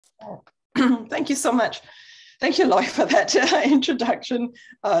Thank you so much. Thank you, Loy, for that introduction.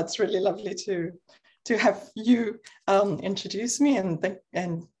 It's really lovely to have you introduce me,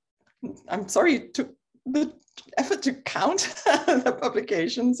 and I'm sorry it took the effort to count the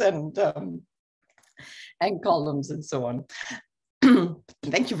publications and columns and so on.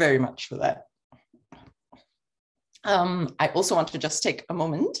 Thank you very much for that. I also want to just take a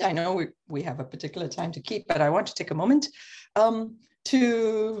moment. I know we have a particular time to keep, but I want to take a moment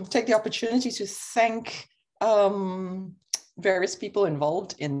to take the opportunity to thank various people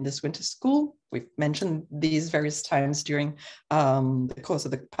involved in this winter school. We've mentioned these various times during the course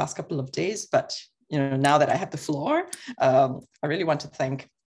of the past couple of days, but now that I have the floor, I really want to thank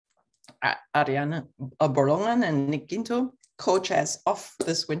Ariana Borlongan and Nick Ginto, co-chairs of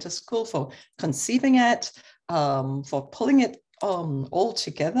this winter school, for conceiving it, for pulling it all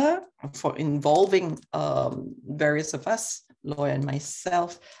together, for involving various of us, Loy and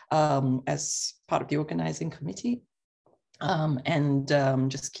myself, as part of the organizing committee, and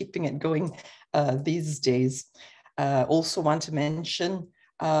just keeping it going these days. Also want to mention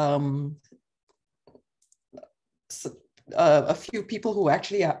a few people who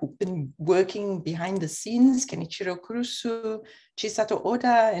actually have been working behind the scenes: Kenichiro Kurusu, Chisato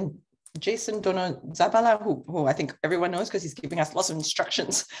Oda, and Jason Dono Zabala, who I think everyone knows because he's giving us lots of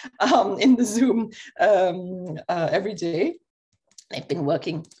instructions in the Zoom every day. They've been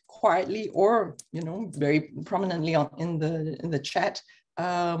working quietly or very prominently in the chat,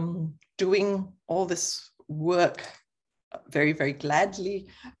 doing all this work very, very gladly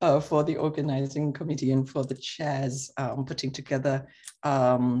for the organizing committee and for the chairs, putting together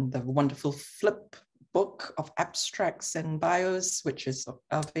the wonderful flip book of abstracts and bios, which is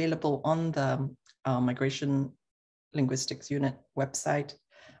available on the Migration Linguistics Unit website,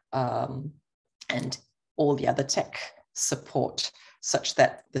 and all the other tech support, such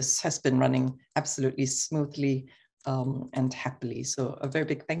that this has been running absolutely smoothly and happily. So a very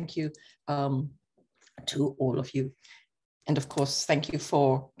big thank you to all of you. And of course, thank you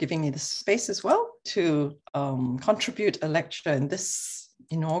for giving me the space as well to contribute a lecture in this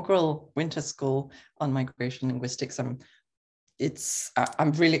inaugural winter school on migration linguistics. I'm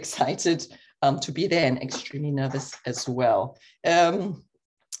really excited to be there, and extremely nervous as well,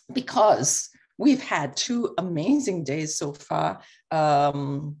 because we've had 2 amazing days so far,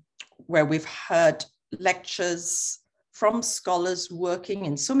 where we've heard lectures from scholars working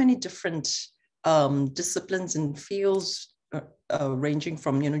in so many different disciplines and fields, ranging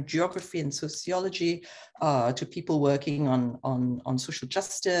from geography and sociology to people working on social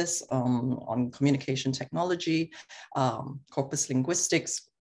justice, on communication technology, corpus linguistics,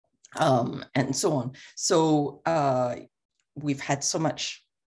 and so on. So we've had so much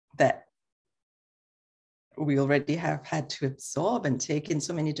that we already have had to absorb and take in,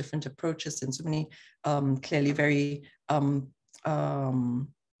 so many different approaches and so many clearly very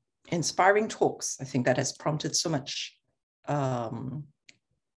inspiring talks. I think that has prompted so much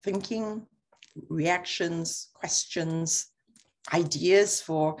thinking, reactions, questions, ideas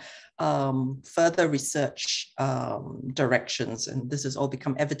for further research directions. And this has all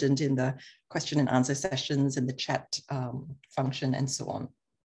become evident in the question and answer sessions, in the chat function, and so on.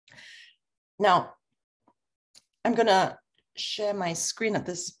 Now, I'm going to share my screen at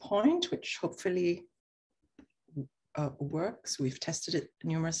this point, which hopefully works. We've tested it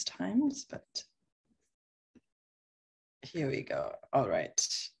numerous times, but here we go. All right.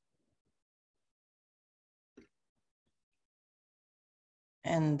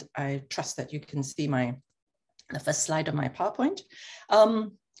 And I trust that you can see the first slide of my PowerPoint.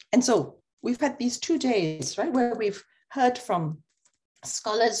 And so we've had these 2 days, right, where we've heard from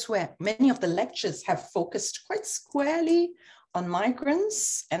scholars, where many of the lectures have focused quite squarely on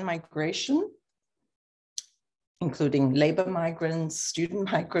migrants and migration, including labor migrants,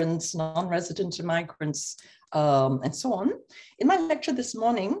 student migrants, non-resident migrants, and so on. In my lecture this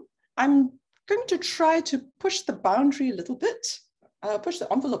morning, I'm going to try to push the boundary a little bit, push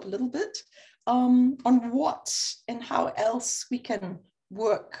the envelope a little bit on what and how else we can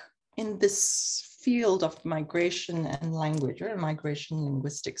work in this field of migration and language, or migration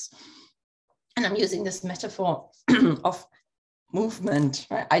linguistics. And I'm using this metaphor of movement,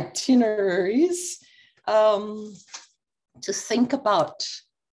 right? Itineraries, to think about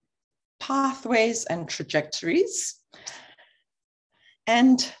pathways and trajectories,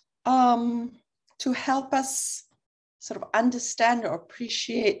 and to help us sort of understand or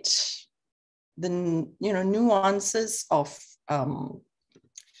appreciate the nuances of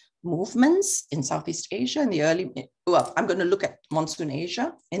movements in Southeast Asia in the early, well, I'm going to look at Monsoon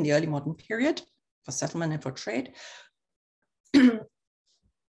Asia in the early modern period for settlement and for trade.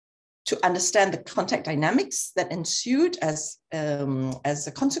 to understand the contact dynamics that ensued as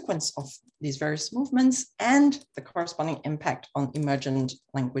a consequence of these various movements and the corresponding impact on emergent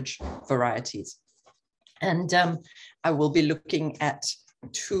language varieties. And I will be looking at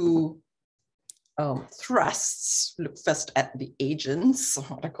two thrusts. Look first at the agents,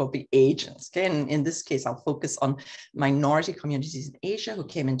 what I call the agents. Okay, and in this case, I'll focus on minority communities in Asia who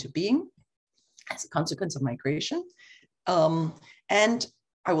came into being as a consequence of migration. And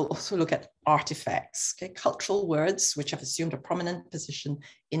I will also look at artifacts, okay, cultural words which have assumed a prominent position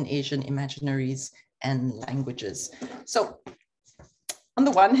in Asian imaginaries and languages. So on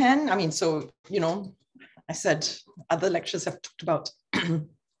the one hand, I mean, so, you know, I said other lectures have talked about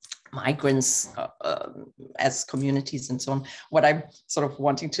migrants as communities and so on. What I'm sort of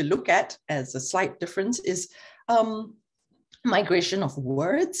wanting to look at as a slight difference is migration of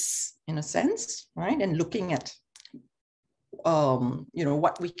words, in a sense, right? And looking at you know,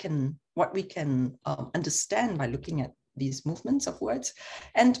 what we can understand by looking at these movements of words.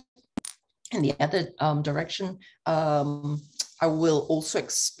 And in the other direction, I will also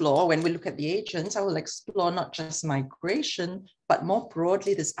explore, when we look at the agents, I will explore not just migration, but more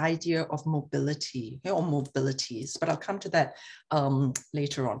broadly this idea of mobility, or mobilities, but I'll come to that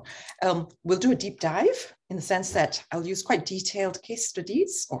later on. We'll do a deep dive in the sense that I'll use quite detailed case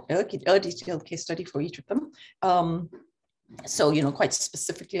studies, or a detailed case study for each of them. So, you know, quite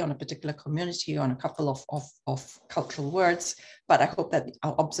specifically on a particular community, on a couple of cultural words, but I hope that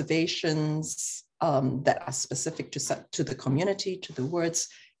our observations that are specific to the community, to the words,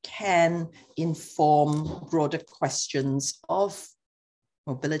 can inform broader questions of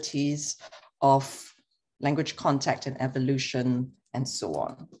mobilities, of language contact and evolution, and so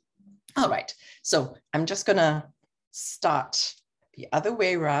on. All right, so I'm just gonna start the other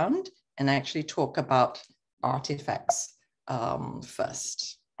way around and actually talk about artifacts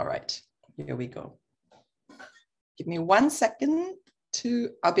first. All right, here we go. Give me 1 second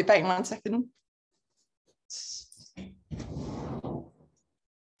I'll be back in 1 second.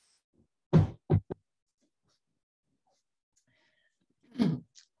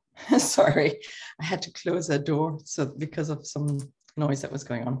 Sorry, I had to close a door because of some noise that was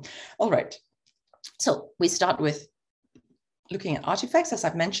going on. All right, so we start with looking at artifacts, as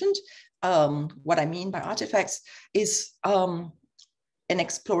I've mentioned. What I mean by artifacts is an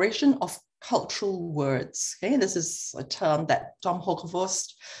exploration of cultural words. Okay, this is a term that Tom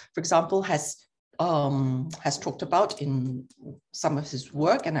Hogevorst, for example, has talked about in some of his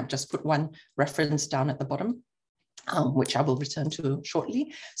work, and I've just put one reference down at the bottom, which I will return to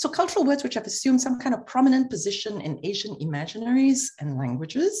shortly. So cultural words which have assumed some kind of prominent position in Asian imaginaries and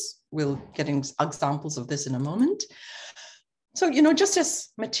languages. We'll get examples of this in a moment. So, you know, just as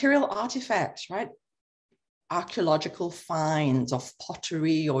material artifacts, right? Archaeological finds of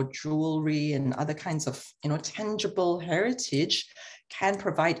pottery or jewelry and other kinds of, you know, tangible heritage can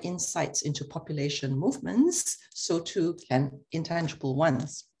provide insights into population movements, so too can intangible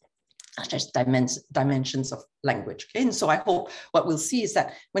ones, such as dimensions of language. Okay? And so I hope what we'll see is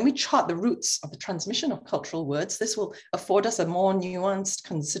that when we chart the roots of the transmission of cultural words, this will afford us a more nuanced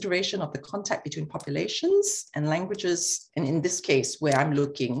consideration of the contact between populations and languages. And in this case, where I'm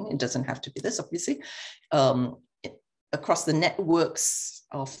looking, it doesn't have to be this, obviously, across the networks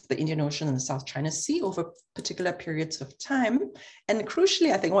of the Indian Ocean and the South China Sea over particular periods of time. And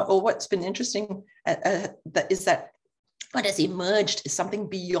crucially, I think what's been interesting is that what has emerged is something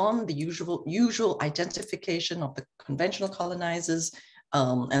beyond the usual identification of the conventional colonizers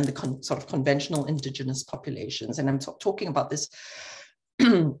and the sort of conventional indigenous populations. And I'm talking about this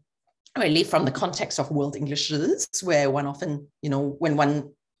really from the context of world Englishes, where one often, you know, when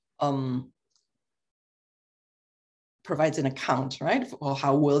one provides an account, right, for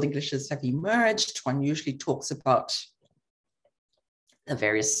how world Englishes have emerged, one usually talks about the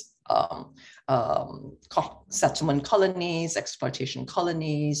various settlement colonies, exploitation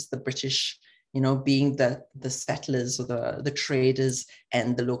colonies, the British, you know, being the settlers or the traders,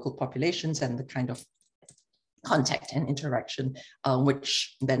 and the local populations, and the kind of contact and interaction,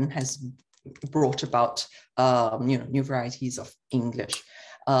 which then has brought about, you know, new varieties of English.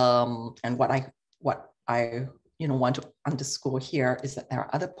 And what I you know, want to underscore here is that there are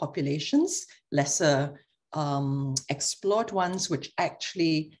other populations, lesser explored ones, which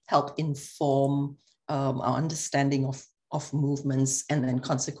actually help inform our understanding of movements, and then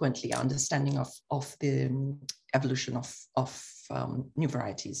consequently our understanding of the evolution of new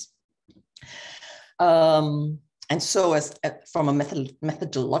varieties. And so from a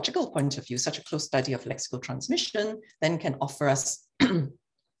methodological point of view, such a close study of lexical transmission then can offer us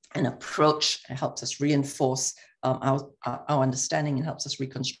an approach. It helps us reinforce our understanding and helps us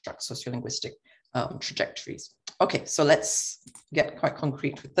reconstruct sociolinguistic trajectories. Okay, so let's get quite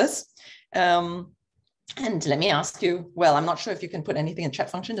concrete with this. And let me ask you, well, I'm not sure if you can put anything in chat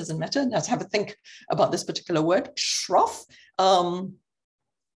function, doesn't matter. Let's have a think about this particular word, schroff. I'm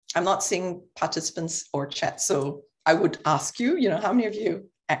not seeing participants or chat, so I would ask you, how many of you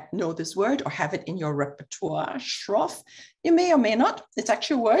know this word or have it in your repertoire, schroff? You may or may not. It's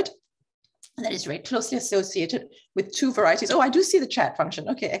actually a word that is very closely associated with two varieties. Oh, I do see the chat function.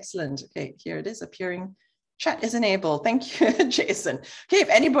 Okay, excellent. Okay, here it is appearing. Chat is enabled. Thank you, Jason. Okay, if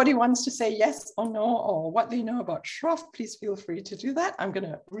anybody wants to say yes or no or what they know about schroff, please feel free to do that. I'm going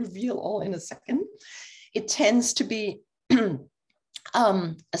to reveal all in a second. It tends to be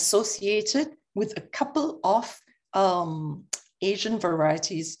associated with a couple of Asian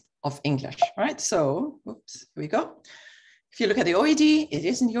varieties of English, right? So, oops, here we go. If you look at the OED, it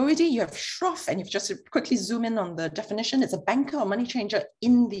is in the OED, you have schroff, and if you just quickly zoom in on the definition, it's a banker or money changer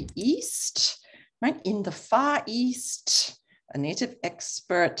in the East, right? In the Far East, a native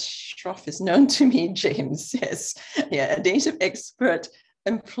expert, schroff is known to me, James, yes. Yeah, a native expert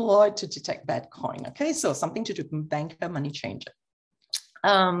employed to detect bad coin, okay? So something to do with banker, money changer.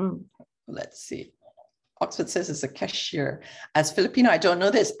 Let's see. Oxford says it's a cashier. As Filipino, I don't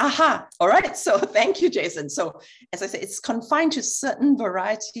know this. Aha, all right. So thank you, Jason. So as I say, it's confined to certain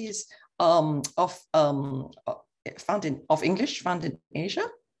varieties of English found in Asia.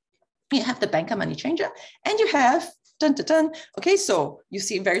 You have the banker money changer, and you have okay, so you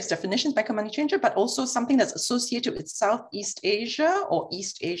see various definitions, banker money changer, but also something that's associated with Southeast Asia or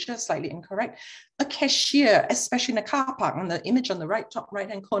East Asia, slightly incorrect. A cashier, especially in a car park. On the image on the right, top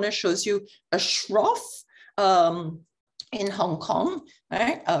right-hand corner shows you a schroff in Hong Kong,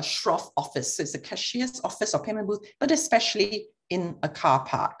 right? A schroff office. So it's a cashier's office or payment booth, but especially in a car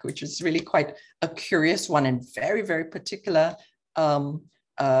park, which is really quite a curious one and very, very particular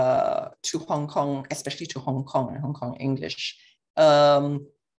to Hong Kong, especially to Hong Kong and Hong Kong English.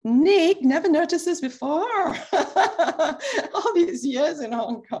 Nick, never noticed this before. All these years in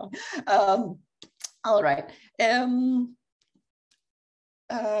Hong Kong. All right.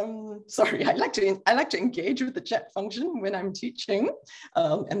 Sorry, I like to engage with the chat function when I'm teaching,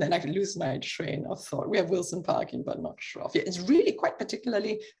 and then I can lose my train of thought. We have Wilson parking, but not schroff. Yeah, it's really quite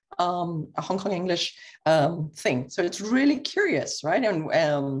particularly a Hong Kong English thing. So it's really curious, right?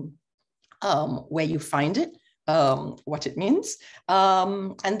 And where you find it, what it means.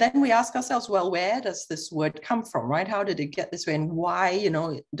 And then we ask ourselves, well, where does this word come from, right? How did it get this way, and why,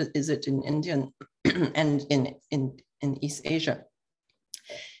 is it in India and in East Asia?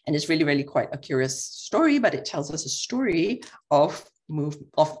 And it's really, really quite a curious story, but it tells us a story of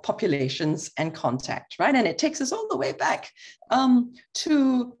populations and contact, right? And it takes us all the way back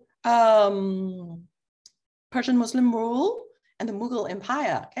to Persian Muslim rule and the Mughal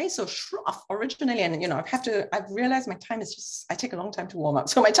Empire. Okay, so schroff originally, and I've realized my time is just, I take a long time to warm up,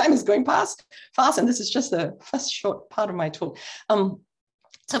 so my time is going fast, and this is just the first short part of my talk. So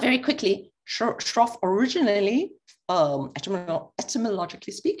very quickly, schroff originally,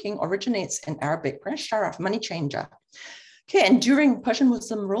 etymologically speaking, originates in Arabic, right? Sharaf, money changer. Okay, and during Persian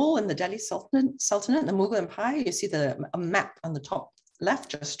Muslim rule in the Delhi Sultanate, the Mughal Empire, you see a map on the top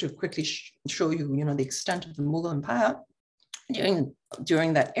left, just to quickly show you, the extent of the Mughal Empire.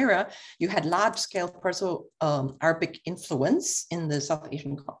 During that era, you had large-scale Perso-Arabic influence in the South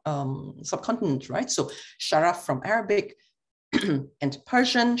Asian subcontinent, right? So Sharaf from Arabic, and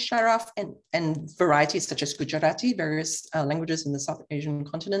Persian, Sharaf, and varieties such as Gujarati, various languages in the South Asian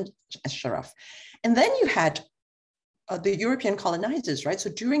continent as Sharaf. And then you had the European colonizers, right? So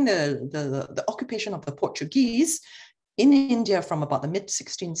during the occupation of the Portuguese in India from about the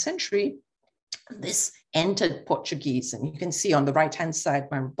mid-16th century, this entered Portuguese. And you can see on the right-hand side,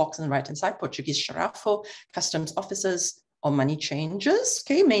 my box on the right-hand side, Portuguese Sharafo, customs officers, or money changers,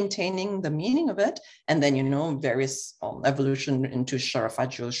 okay, maintaining the meaning of it, and then various evolution into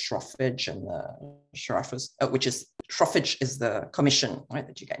sharafajo, shroffage, and sharafas, which is shroffage is the commission, right,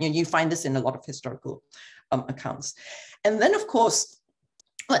 that you get. You find this in a lot of historical accounts, and then of course,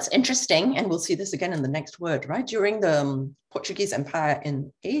 what's interesting, and we'll see this again in the next word, right? During the Portuguese Empire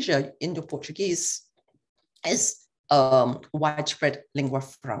in Asia, Indo-Portuguese is widespread lingua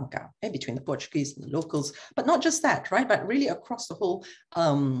franca, okay, between the Portuguese and the locals, but not just that, right? But really across the whole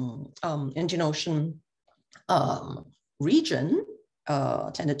Indian Ocean region,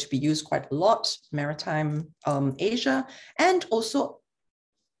 tended to be used quite a lot, maritime Asia, and also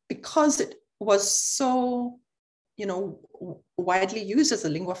because it was so, widely used as a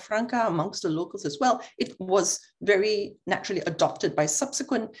lingua franca amongst the locals as well. It was very naturally adopted by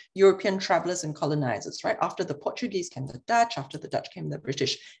subsequent European travelers and colonizers, right? After the Portuguese came the Dutch, after the Dutch came the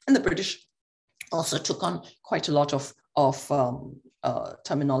British, and the British also took on quite a lot of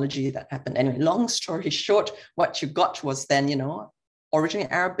terminology that happened. Anyway, long story short, what you got was then, originally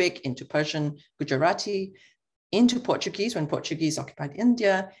Arabic into Persian, Gujarati, into Portuguese when Portuguese occupied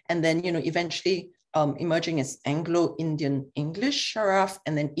India, and then, eventually emerging as Anglo-Indian English, Sharaf,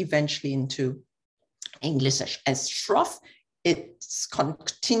 and then eventually into English as Shroff. It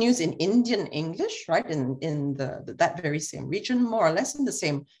continues in Indian English, right, in that very same region, more or less in the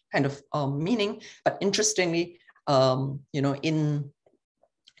same kind of meaning. But interestingly, in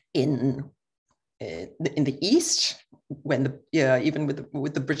the East, when even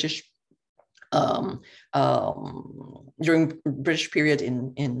with the British during British period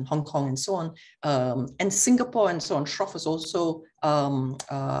in Hong Kong and so on, and Singapore and so on, Shroff was also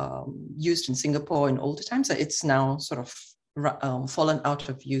used in Singapore in older times. So it's now sort of fallen out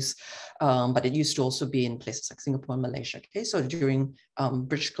of use, but it used to also be in places like Singapore and Malaysia. Okay, so during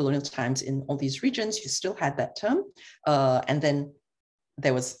British colonial times in all these regions, you still had that term, and then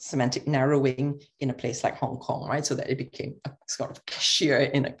there was semantic narrowing in a place like Hong Kong, right? So that it became a sort of cashier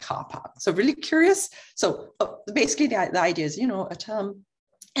in a car park. So really curious. So basically the idea is, a term,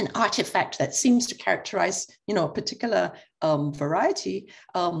 an artifact that seems to characterize, a particular variety.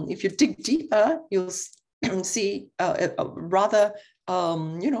 If you dig deeper, you'll see rather,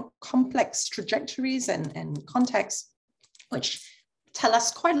 complex trajectories and contexts, which tell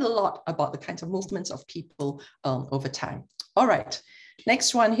us quite a lot about the kinds of movements of people over time. All right.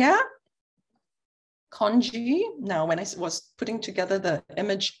 Next one here, kanji. Now, when I was putting together the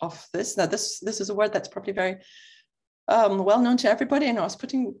image of this, now this is a word that's probably very well known to everybody. And I was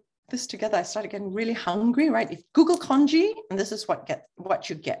putting this together, I started getting really hungry, right? If Google kanji, and this is what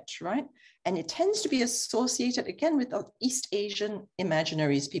you get, right? And it tends to be associated again with East Asian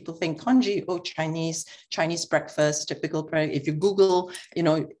imaginaries. People think kanji, Chinese breakfast, typical. If you Google,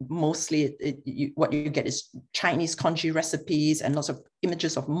 mostly what you get is Chinese kanji recipes and lots of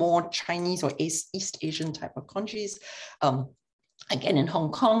images of more Chinese or East Asian type of kanjis. Again, in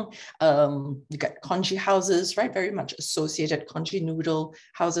Hong Kong, you get kanji houses, right? Very much associated kanji noodle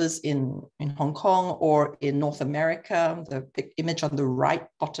houses in Hong Kong, or in North America. The big image on the right,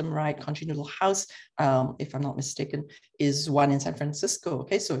 bottom right, kanji noodle house, if I'm not mistaken, is one in San Francisco.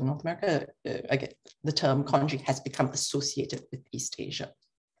 Okay, so in North America, again, the term kanji has become associated with East Asia.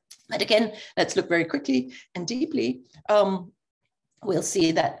 But again, let's look very quickly and deeply. We'll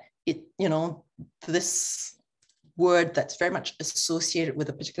see that this word that's very much associated with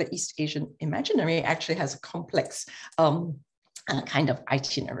a particular East Asian imaginary actually has a complex kind of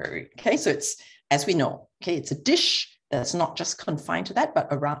itinerary. Okay, so it's, as we know, okay, it's a dish that's not just confined to that,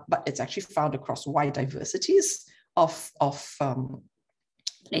 but it's actually found across wide diversities of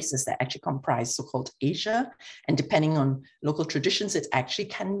places that actually comprise so-called Asia. And depending on local traditions, it actually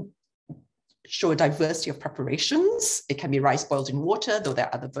can show a diversity of preparations. It can be rice boiled in water, though there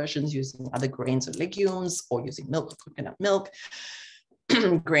are other versions using other grains or legumes, or using milk or coconut milk.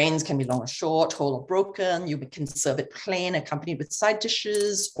 Grains can be long or short, whole or broken. You can serve it plain, accompanied with side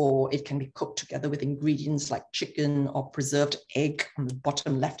dishes, or it can be cooked together with ingredients like chicken or preserved egg. On the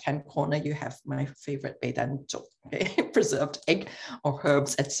bottom left-hand corner, you have my favorite bedanto, okay? Preserved egg or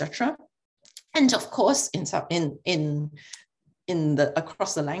herbs, etc. And of course,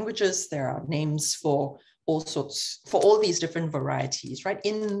 across the languages, there are names for all these different varieties, right?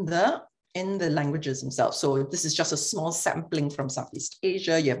 In the languages themselves. So this is just a small sampling from Southeast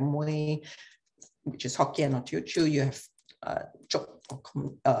Asia. You have Moi, which is Hokkien or Teochew. You have Chok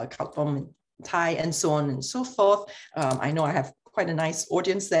or Khao Tom in Thai, and so on and so forth. I know I have quite a nice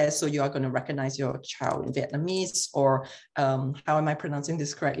audience there, so you are going to recognize your chow in Vietnamese, or how am I pronouncing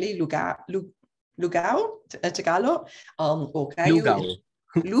this correctly? Lugao, Tagalog, Okayu.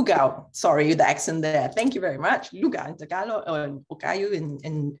 Lugao, sorry, the accent there. Thank you very much. Lugao in Tagalog, and Okayu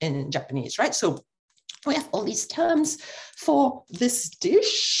in Japanese, right? So we have all these terms for this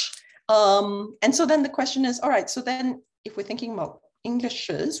dish. And so then the question is, all right, so then if we're thinking about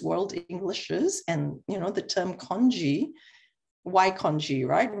Englishes, world Englishes, and the term kanji, why kanji,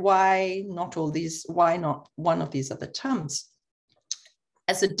 right? Why not all these? Why not one of these other terms?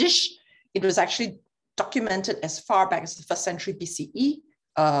 As a dish, it was actually documented as far back as the 1st century BCE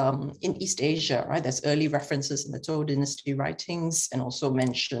in East Asia, right? There's early references in the Zhou dynasty writings, and also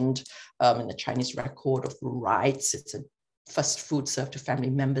mentioned in the Chinese record of rites. It's a first food served to family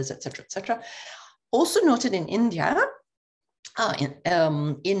members, etc., etc. Also noted in India,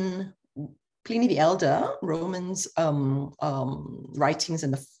 in Pliny the Elder, Romans writings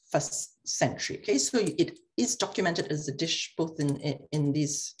in the 1st century. Okay, so it is documented as a dish both in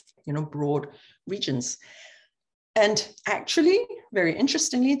these, you know, broad regions. And actually, very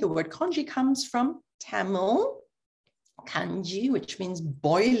interestingly, the word kanji comes from Tamil kanji, which means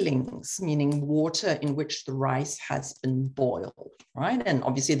boilings, meaning water in which the rice has been boiled, right? And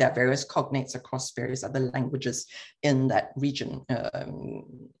obviously there are various cognates across various other languages in that region,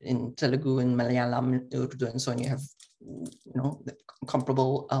 in Telugu and Malayalam, Urdu, and so on. You have, you know, the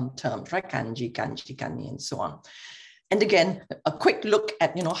comparable terms, right? Kanji, kanji, kani, and so on. And again, a quick look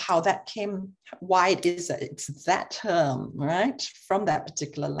at, you know, how that came, why it is that it's that term, right, from that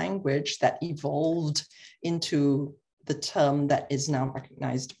particular language that evolved into the term that is now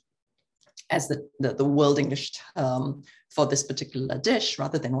recognized as the World English term for this particular dish,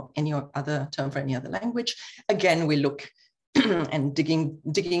 rather than any other term for any other language. Again, we look and digging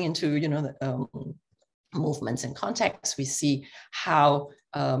into, you know, the movements and contexts. We see how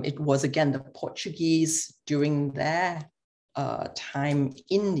it was, again, the Portuguese during their time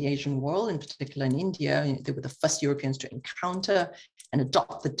in the Asian world, in particular in India. They were the first Europeans to encounter and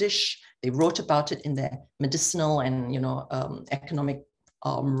adopt the dish. They wrote about it in their medicinal and, you know, economic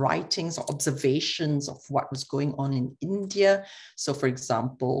writings or observations of what was going on in India. So, for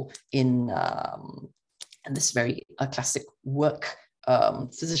example, in this very classic work,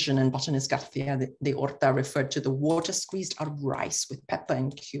 physician and botanist Garcia de Horta referred to the water squeezed out of rice with pepper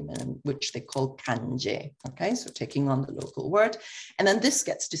and cumin, which they call kanje. Okay, so taking on the local word, and then this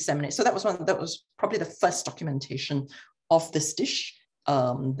gets disseminated. So that was probably the first documentation of this dish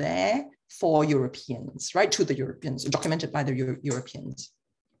there for Europeans, right? To the Europeans, documented by the Europeans.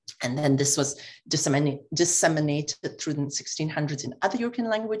 And then this was disseminated through the 1600s in other European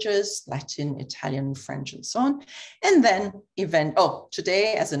languages, Latin, Italian, French, and so on. And then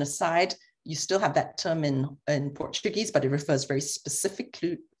today, as an aside, you still have that term in Portuguese, but it refers very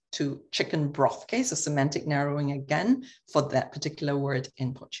specifically to chicken broth. Okay, so semantic narrowing again for that particular word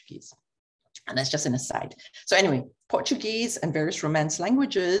in Portuguese. And that's just an aside. So anyway, Portuguese and various Romance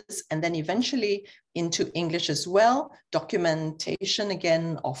languages, and then eventually into English as well, documentation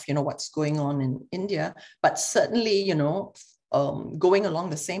again of, you know, what's going on in India, but certainly, you know, going along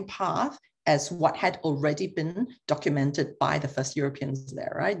the same path as what had already been documented by the first Europeans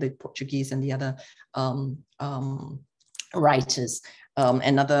there, right? The Portuguese and the other writers.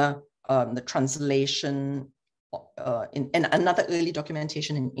 The translation in another early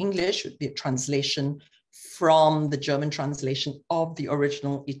documentation in English would be a translation from the German translation of the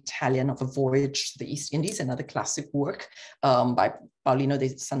original Italian of A Voyage to the East Indies, another classic work by Paulino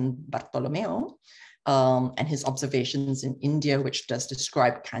de San Bartolomeo, and his observations in India, which does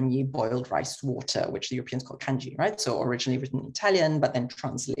describe kanji, boiled rice water, which the Europeans call kanji, right? So originally written in Italian, but then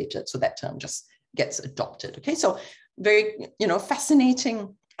translated. So that term just gets adopted. Okay, so very, you know,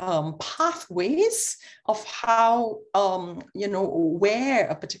 fascinating pathways of how, you know, where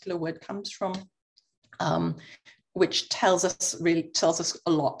a particular word comes from, which tells us a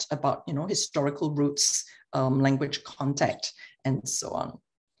lot about, you know, historical roots, language contact, and so on.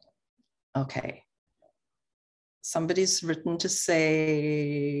 Okay. Somebody's written to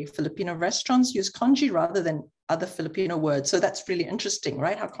say Filipino restaurants use kanji rather than other Filipino words. So that's really interesting,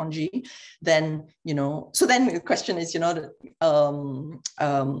 right? How kanji then, you know, so then the question is, you know,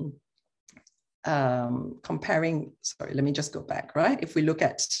 comparing, sorry, let me just go back, right? If we look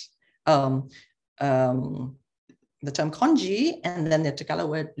at the term kanji and then the Tagalog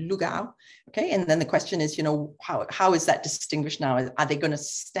word lugao, okay? And then the question is, you know, how is that distinguished now? Are they going to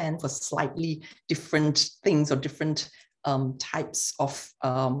stand for slightly different things or different types of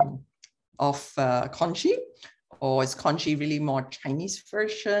kanji? Or is kanji really more Chinese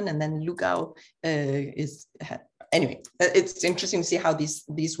version? And then lugao is, anyway, it's interesting to see how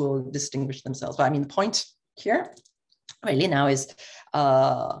these will distinguish themselves. But I mean, the point here really now is,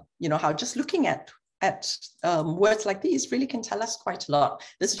 you know, how just looking at words like these really can tell us quite a lot.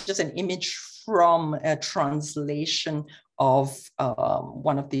 This is just an image from a translation of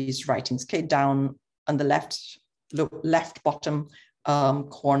one of these writings. Okay, down on the left bottom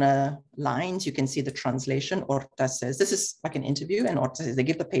corner lines, you can see the translation. Horta says, this is like an interview, and Horta says they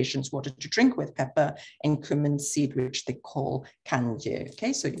give the patients water to drink with pepper and cumin seed, which they call kanje.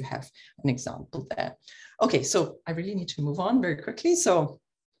 Okay, so you have an example there. Okay, so I really need to move on very quickly. So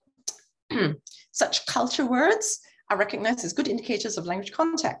such culture words are recognized as good indicators of language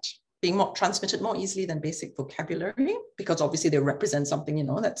contact, being transmitted more easily than basic vocabulary, because obviously they represent something, you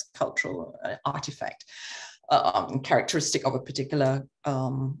know, that's cultural artifact, characteristic of a particular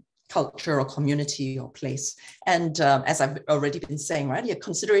culture or community or place. And as I've already been saying, right, a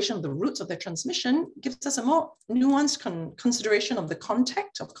consideration of the roots of their transmission gives us a more nuanced consideration of the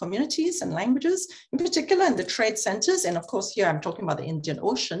context of communities and languages, in particular in the trade centers. And of course, here I'm talking about the Indian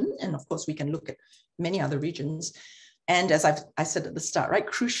Ocean. And of course, we can look at many other regions. And as I said at the start, right,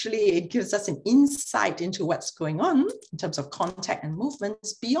 crucially, it gives us an insight into what's going on in terms of contact and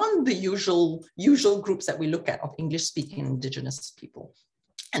movements beyond the usual groups that we look at of English-speaking Indigenous people.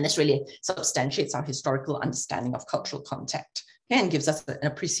 And this really substantiates our historical understanding of cultural contact, okay, and gives us an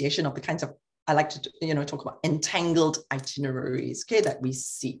appreciation of the kinds of, I like to talk about entangled itineraries, okay, that we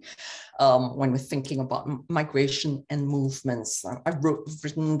see when we're thinking about migration and movements. I've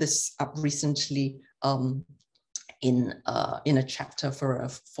written this up recently in a chapter for a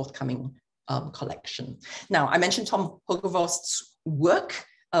forthcoming collection. Now, I mentioned Tom Hogervorst's work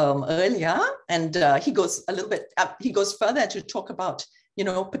earlier, and he goes a little bit up, he goes further to talk about,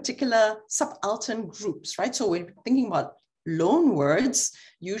 particular subaltern groups, right? So we're thinking about loan words,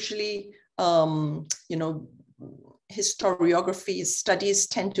 usually, historiography studies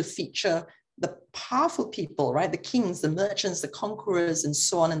tend to feature the powerful people, right? The kings, the merchants, the conquerors, and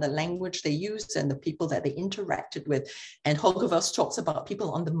so on, and the language they used and the people that they interacted with. And Hogervorst talks about people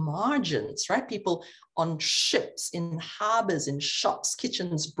on the margins, right? People on ships, in harbors, in shops,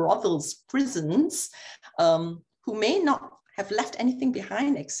 kitchens, brothels, prisons, who may not have left anything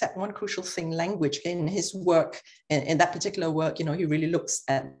behind except one crucial thing, language. In his work, in that particular work, he really looks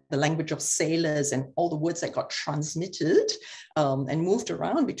at the language of sailors and all the words that got transmitted and moved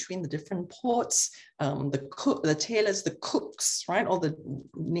around between the different ports, the tailors, the cooks, right? All the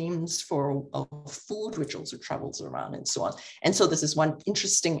names for food, which also travels around and so on. And so this is one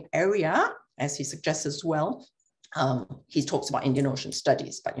interesting area, as he suggests as well. He talks about Indian Ocean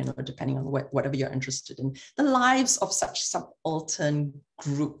studies, but depending on whatever you're interested in, the lives of such subaltern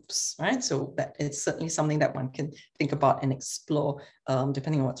groups, right? So that it's certainly something that one can think about and explore,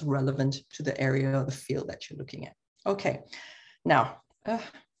 depending on what's relevant to the area or the field that you're looking at. Okay, now let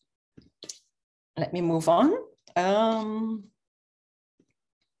me move on. Let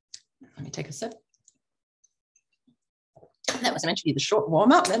me take a sip. That was eventually the short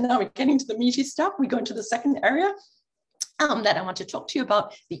warm-up, and now we're getting to the meaty stuff. We go into the second area that I want to talk to you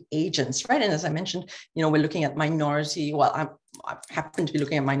about, the agents, right? And as I mentioned, we're looking at minority, I happen to be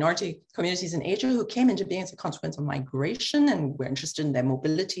looking at minority communities in Asia who came into being as a consequence of migration, and we're interested in their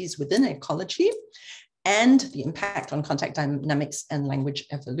mobilities within ecology and the impact on contact dynamics and language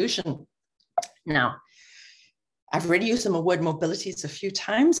evolution. Now, I've already used the word mobilities a few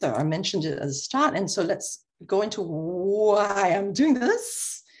times, so I mentioned it at the start, and so let's go into why I'm doing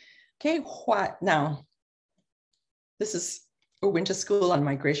this. Okay, now, this is a winter school on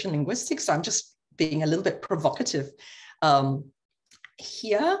migration linguistics, so I'm just being a little bit provocative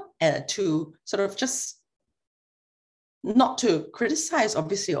here to sort of just not to criticize,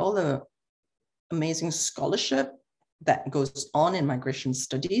 obviously, all the amazing scholarship that goes on in migration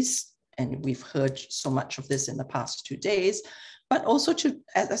studies, and we've heard so much of this in the past 2 days, but also to,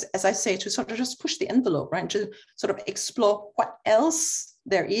 as I say, to sort of just push the envelope, right? To sort of explore what else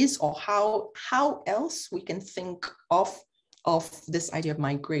there is, or how else we can think of this idea of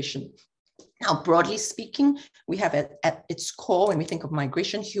migration. Now, broadly speaking, we have at its core, when we think of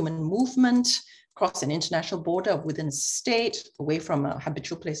migration, human movement across an international border within a state, away from a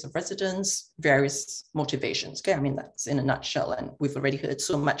habitual place of residence, various motivations. Okay, I mean, that's in a nutshell, and we've already heard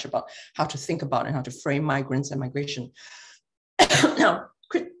so much about how to think about and how to frame migrants and migration. Now,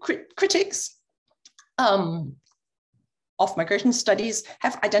 critics of migration studies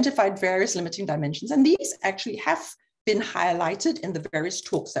have identified various limiting dimensions, and these actually have been highlighted in the various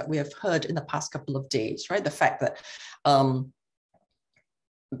talks that we have heard in the past couple of days, right? The fact that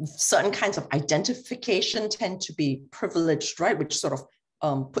certain kinds of identification tend to be privileged, right? Which sort of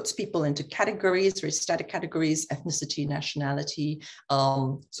puts people into categories, very static categories, ethnicity, nationality.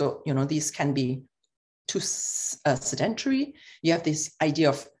 So, these can be too sedentary. You have this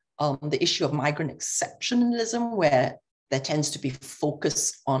idea of the issue of migrant exceptionalism, where there tends to be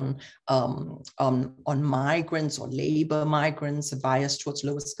focus on migrants or labor migrants, a bias towards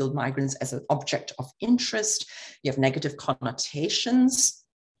lower skilled migrants as an object of interest. You have negative connotations,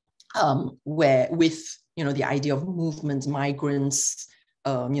 where with the idea of movements, migrants,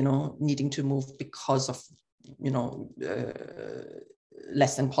 needing to move because of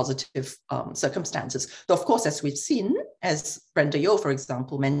less than positive circumstances. Though, of course, as we've seen, as Brenda Yo, for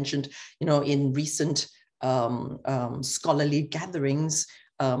example, mentioned, in recent scholarly gatherings,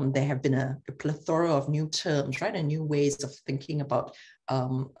 there have been a plethora of new terms, right, and new ways of thinking about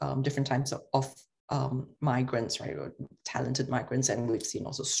different types of migrants, right, or talented migrants, and we've seen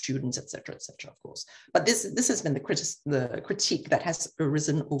also students, et cetera, of course. But this has been the critique that has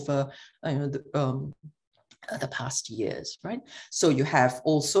arisen over the past years, right? So you have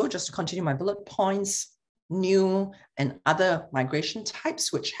also, just to continue my bullet points, new and other migration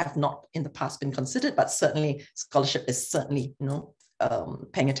types which have not in the past been considered, but certainly scholarship is certainly,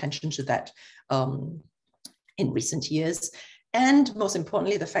 paying attention to that in recent years. And most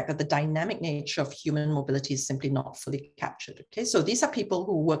importantly, the fact that the dynamic nature of human mobility is simply not fully captured. Okay, so these are people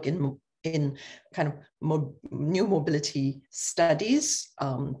who work in kind of new mobility studies,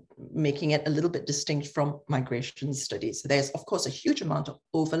 making it a little bit distinct from migration studies. There's, of course, a huge amount of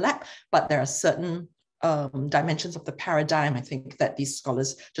overlap, but there are certain dimensions of the paradigm, I think, that these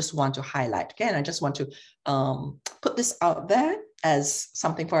scholars just want to highlight. Again, I just want to put this out there as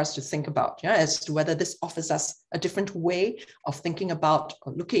something for us to think about, as to whether this offers us a different way of thinking about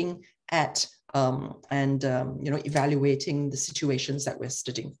or looking at evaluating the situations that we're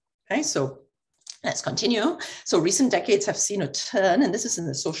studying. Okay, so let's continue. So recent decades have seen a turn, and this is in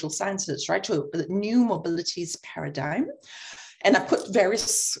the social sciences, right, to a new mobilities paradigm. And I put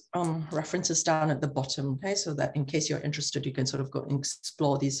various references down at the bottom, okay, so that in case you're interested, you can sort of go and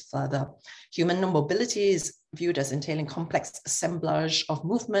explore these further. Human mobility is viewed as entailing complex assemblage of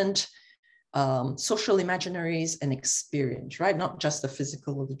movement, social imaginaries, and experience, right? Not just the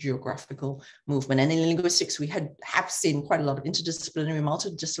physical or the geographical movement. And in linguistics, we have seen quite a lot of interdisciplinary,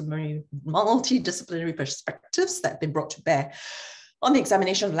 multidisciplinary perspectives that have been brought to bear on the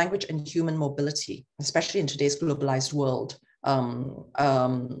examination of language and human mobility, especially in today's globalized world.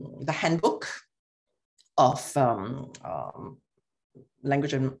 The handbook of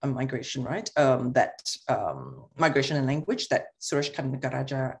language and migration, right? Migration and language that Suresh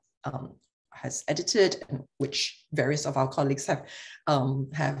Kannagaraja has edited, and which various of our colleagues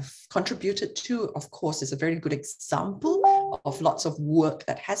have contributed to, of course, is a very good example of lots of work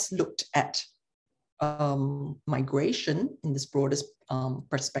that has looked at migration in this broadest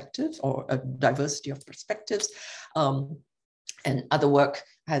perspective, or a diversity of perspectives. And other work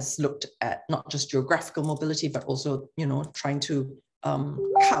has looked at not just geographical mobility, but also, trying to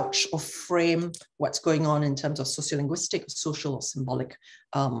couch or frame what's going on in terms of sociolinguistic, social or symbolic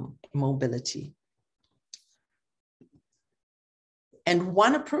mobility. And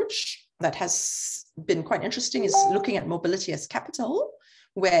one approach that has been quite interesting is looking at mobility as capital,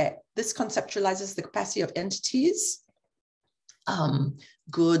 where this conceptualizes the capacity of entities,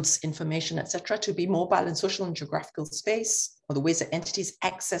 goods, information, etc., to be mobile in social and geographical space, or the ways that entities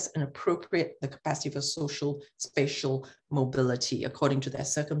access and appropriate the capacity for social spatial mobility according to their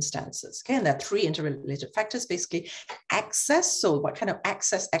circumstances. Okay, and there are three interrelated factors, basically access. So what kind of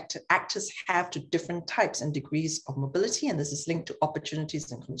access actors have to different types and degrees of mobility, and this is linked to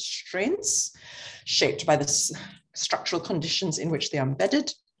opportunities and constraints shaped by the structural conditions in which they are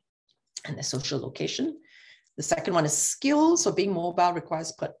embedded and their social location. The second one is skills. So being mobile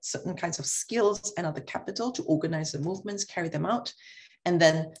requires certain kinds of skills and other capital to organize the movements, carry them out. And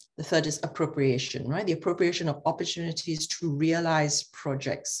then the third is appropriation, right? The appropriation of opportunities to realize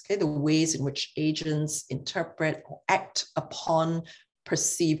projects, okay? The ways in which agents interpret or act upon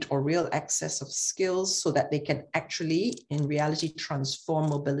perceived or real access of skills so that they can actually, in reality, transform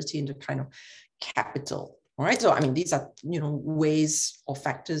mobility into kind of capital. All right, so I mean, these are, ways or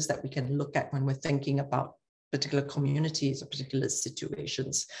factors that we can look at when we're thinking about particular communities or particular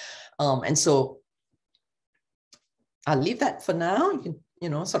situations. And so I'll leave that for now. You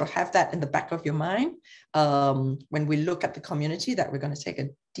can, sort of have that in the back of your mind when we look at the community that we're going to take a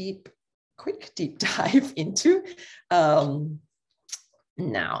quick deep dive into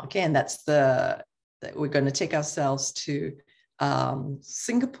now. Okay, and that's that we're going to take ourselves to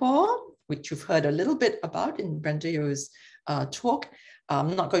Singapore, which you've heard a little bit about in Brenda Yo's talk.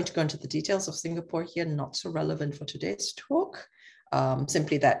 I'm not going to go into the details of Singapore here, not so relevant for today's talk.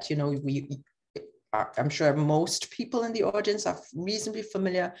 Simply that, I'm sure most people in the audience are reasonably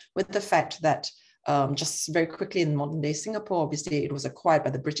familiar with the fact that just very quickly in modern day Singapore, obviously it was acquired by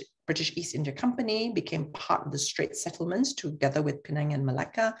the British East India Company, became part of the Strait Settlements together with Penang and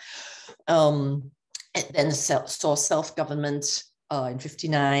Malacca. It then saw self-government in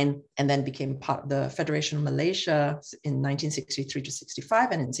 59, and then became part of the Federation of Malaysia in 1963 to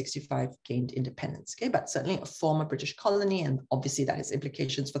 65, and in 65 gained independence. Okay, but certainly a former British colony, and obviously that has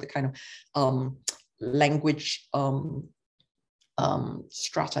implications for the kind of language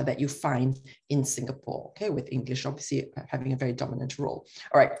strata that you find in Singapore. Okay, with English obviously having a very dominant role.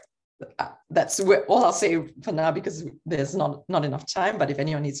 All right. that's all I'll say for now, because there's not enough time. But if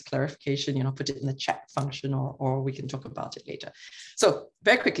anyone needs clarification, put it in the chat function, or we can talk about it later. So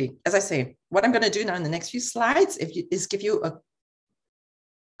very quickly, as I say, what I'm going to do now in the next few slides is give you a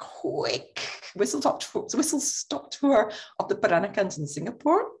quick whistle-stop tour of the Peranakans in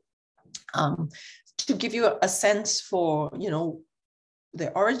Singapore, to give you a sense for,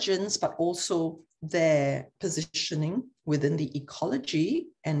 their origins, but also their positioning within the ecology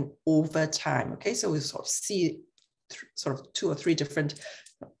and over time. Okay, so we sort of see sort of 2 or 3 different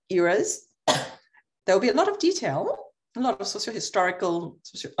eras. There will be a lot of detail, a lot of socio-historical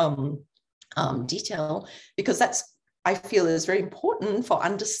detail, because that's, I feel, is very important for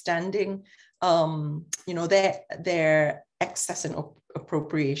understanding, their access and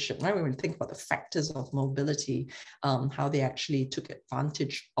appropriation, right? When we think about the factors of mobility, how they actually took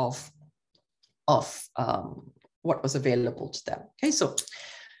advantage of what was available to them. Okay, so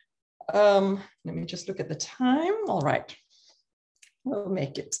let me just look at the time. All right, we'll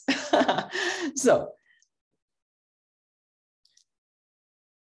make it. So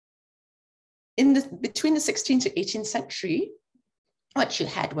between the 16th to 18th century, what you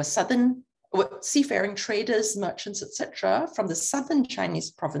had was seafaring traders, merchants, etc., from the southern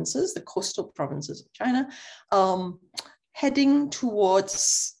Chinese provinces, the coastal provinces of China, heading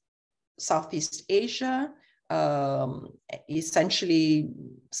towards Southeast Asia, essentially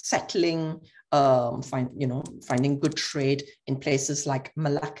settling, finding good trade in places like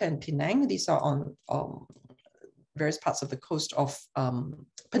Malacca and Penang. These are on various parts of the coast of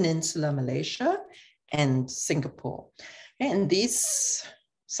Peninsular Malaysia and Singapore. And these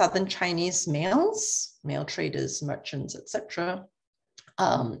southern Chinese male traders, merchants, etc.,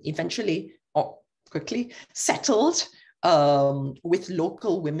 eventually or quickly settled with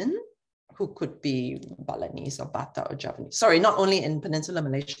local women who could be Balinese or Batak or Javanese. Sorry, not only in Peninsular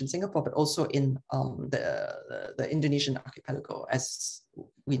Malaysia and Singapore, but also in the Indonesian archipelago as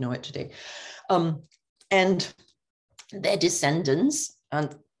we know it today. And their descendants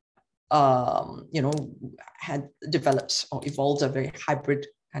and had developed or evolved a very hybrid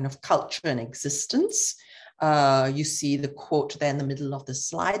kind of culture and existence. You see the quote there in the middle of the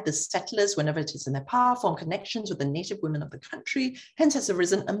slide: the settlers, whenever it is in their power, form connections with the native women of the country. Hence has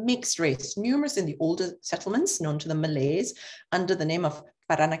arisen a mixed race, numerous in the older settlements known to the Malays under the name of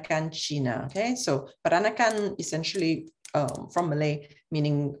Peranakan Cina. Okay, so Peranakan essentially from Malay,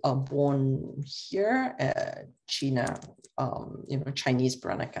 meaning born here, Cina, Chinese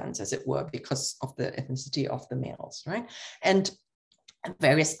Peranakans, as it were, because of the ethnicity of the males, right? And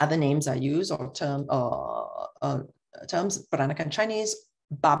various other names are used, or terms, Peranakan Chinese,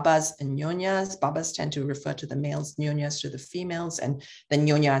 babas and nyonyas. Babas tend to refer to the males, nyonyas to the females, and the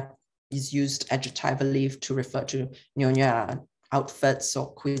nyonya is used adjectively to refer to nyonya outfits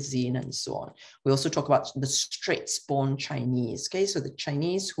or cuisine and so on. We also talk about the Straits-born Chinese, okay? So the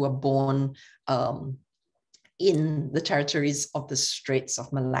Chinese who are born in the territories of the Straits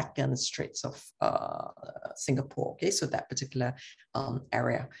of Malacca and the Straits of Singapore, okay? So that particular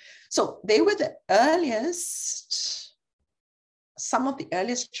area. So they were the earliest, some of the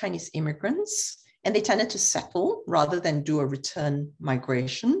earliest Chinese immigrants, and they tended to settle rather than do a return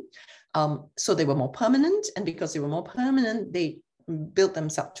migration. So they were more permanent, and because they were more permanent, they built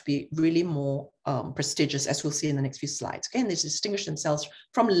themselves to be really more prestigious, as we'll see in the next few slides. Okay, and they distinguished themselves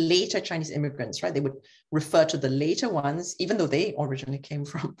from later Chinese immigrants, right? They would refer to the later ones, even though they originally came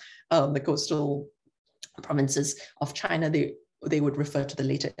from the coastal provinces of China, they would refer to the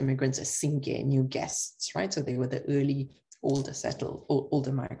later immigrants as Singye, new guests, right? So they were the early older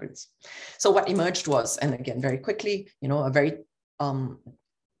migrants. So what emerged was, and again, very quickly, a very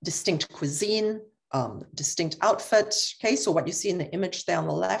distinct cuisine, distinct outfit. Okay, so what you see in the image there on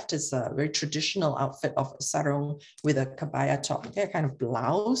the left is a very traditional outfit of sarong with a kabaya top, okay, a kind of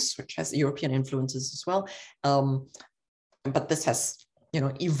blouse, which has European influences as well. But this has,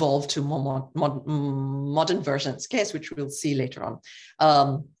 evolved to more modern versions, okay, which we'll see later on.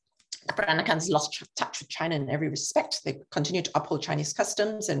 The Peranakans lost touch with China in every respect. They continue to uphold Chinese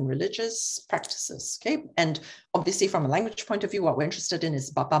customs and religious practices, okay? And obviously from a language point of view, what we're interested in is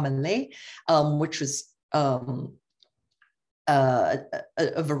Baba Malay, which was a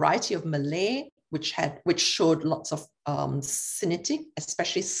variety of Malay, which showed lots of Sinitic,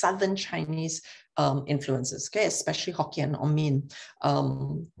 especially Southern Chinese influences, okay? Especially Hokkien or Min.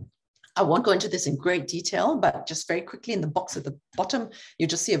 I won't go into this in great detail, but just very quickly in the box at the bottom, you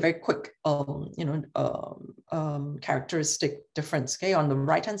just see a very quick, characteristic difference. Okay, on the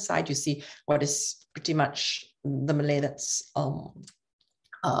right-hand side, you see what is pretty much the Malay that's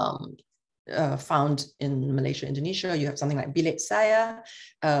found in Malaysia, Indonesia. You have something like bilik saya,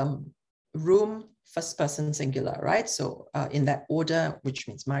 room, first person singular, right? So in that order, which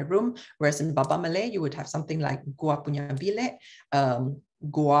means my room. Whereas in Baba Malay, you would have something like gua punya bilik.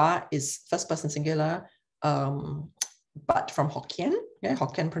 Gua is first person singular, but from Hokkien. Okay?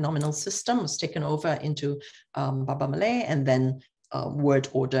 Hokkien pronominal system was taken over into Baba Malay, and then word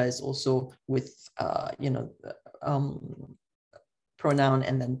order is also with pronoun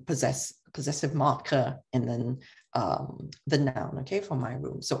and then possessive marker, and then the noun, okay, for my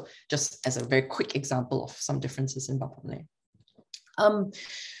room. So just as a very quick example of some differences in Baba Malay.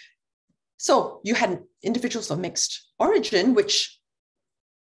 So you had individuals of mixed origin,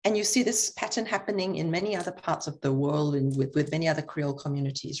 and you see this pattern happening in many other parts of the world and with many other Creole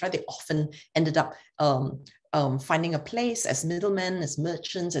communities, right? They often ended up finding a place as middlemen, as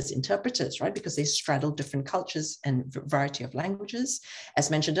merchants, as interpreters, right? Because they straddled different cultures and variety of languages.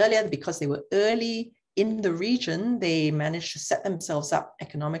 As mentioned earlier, because they were early in the region, they managed to set themselves up,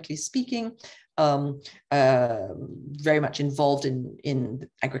 economically speaking, very much involved in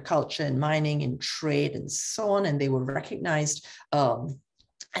agriculture and mining and trade and so on. And they were recognized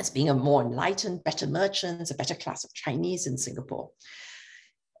as being a more enlightened, better merchants, a better class of Chinese in Singapore.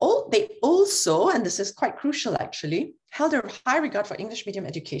 They also, and this is quite crucial actually, held a high regard for English medium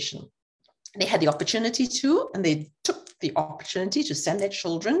education. They had the opportunity to, and they took the opportunity to send their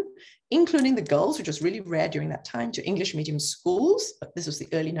children, including the girls, which was really rare during that time, to English medium schools. But this was the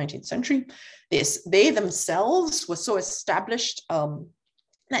early 19th century. They themselves were so established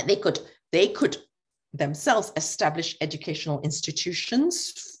that they could themselves establish educational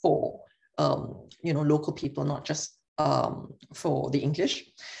institutions for local people, not just for the English.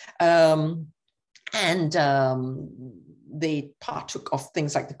 They partook of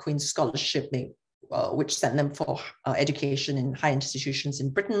things like the Queen's Scholarship, which sent them for education in high institutions in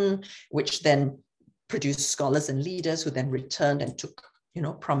Britain, which then produced scholars and leaders who then returned and took,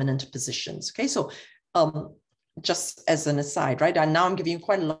 prominent positions. Okay, so just as an aside, right? And now I'm giving you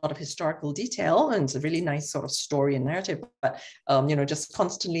quite a lot of historical detail, and it's a really nice sort of story and narrative. But just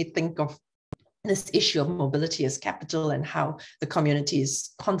constantly think of this issue of mobility as capital and how the community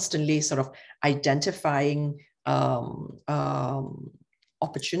is constantly sort of identifying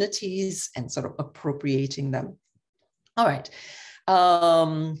opportunities and sort of appropriating them. All right.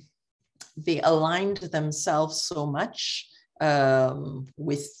 They aligned themselves so much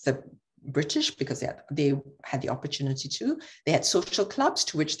with the British because they had the opportunity to. They had social clubs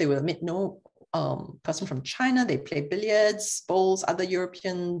to which they will admit no person from China. They play billiards, bowls, other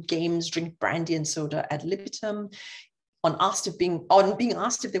European games, drink brandy and soda ad libitum. On being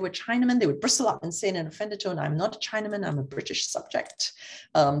asked if they were Chinamen, they would bristle up and say in an offended tone, "I'm not a Chinaman, I'm a British subject."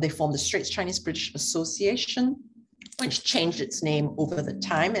 They formed the Straits Chinese-British Association, which changed its name over the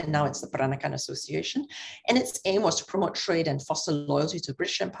time, and now it's the Peranakan Association. And its aim was to promote trade and foster loyalty to the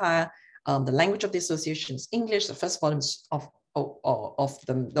British Empire. The language of the association is English. The first volumes of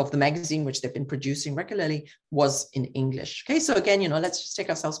the magazine, which they've been producing regularly, was in English. Okay, so again, let's just take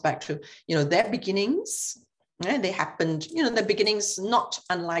ourselves back to, their beginnings. And they happened, their beginnings, not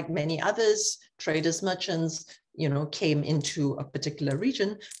unlike many others, traders, merchants, came into a particular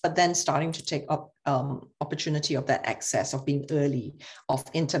region, but then starting to take up opportunity of that access, of being early, of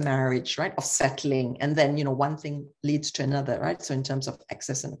intermarriage, right, of settling. And then, one thing leads to another, right? So in terms of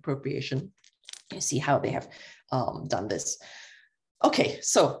access and appropriation, you see how they have done this. Okay,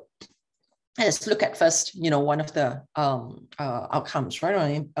 so let's look at first, one of the outcomes,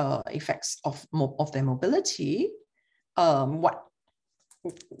 right, or effects of their mobility. What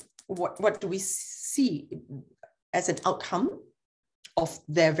do we see as an outcome of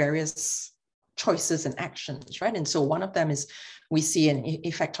their various choices and actions, right? And so one of them is we see an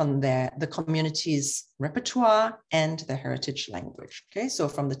effect on the community's repertoire and the heritage language. Okay, so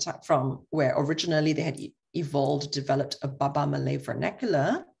from where originally they had developed a Baba Malay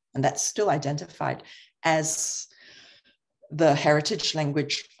vernacular, and that's still identified as the heritage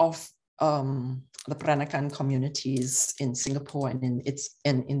language of the Peranakan communities in Singapore and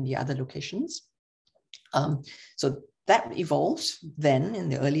in the other locations. So that evolved then in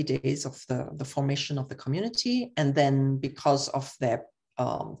the early days of the formation of the community. And then because of their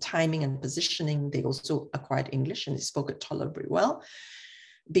timing and positioning, they also acquired English and they spoke it tolerably well.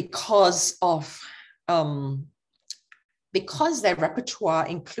 Because their repertoire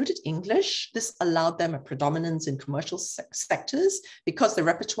included English, this allowed them a predominance in commercial sectors. Because the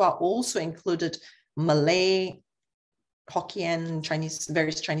repertoire also included Malay, Hokkien, Chinese,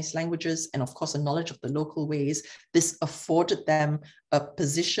 various Chinese languages, and of course, a knowledge of the local ways, this afforded them a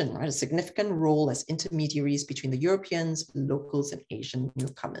position, right, a significant role as intermediaries between the Europeans, locals, and Asian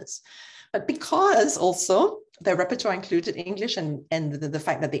newcomers. But because also their repertoire included English and the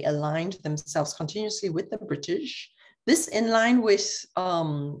fact that they aligned themselves continuously with the British, this in line with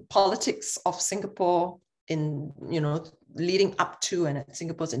politics of Singapore in, leading up to and at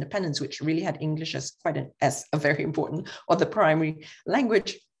Singapore's independence, which really had English as as a very important or the primary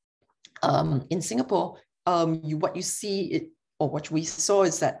language in Singapore. What you see or what we saw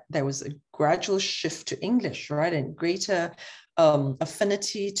is that there was a gradual shift to English, right, and greater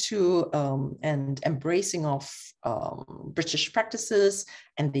affinity to and embracing of British practices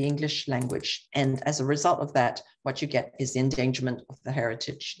and the English language. And as a result of that, what you get is the endangerment of the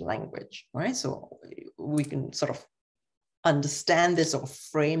heritage language, right? So we can sort of understand this or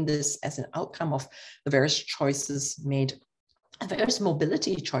frame this as an outcome of the various choices made, various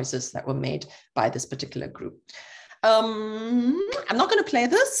mobility choices that were made by this particular group. I'm not going to play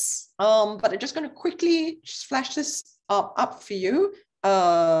this, but I'm just going to quickly flash this up for you.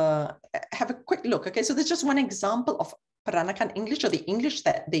 Have a quick look. Okay, so there's just one example of Peranakan English, or the English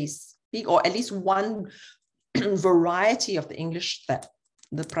that they speak, or at least one variety of the English that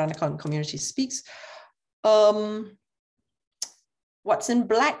the Peranakan community speaks. What's in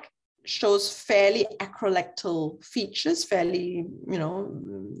black shows fairly acrolectal features, fairly,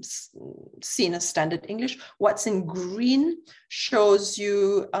 seen as standard English. What's in green shows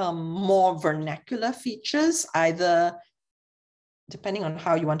you more vernacular features, either, depending on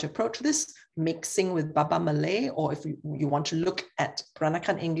how you want to approach this, mixing with Baba Malay, or if you want to look at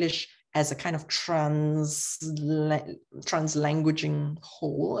Peranakan English as a kind of translanguaging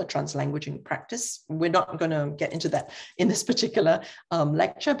whole, a translanguaging practice. We're not going to get into that in this particular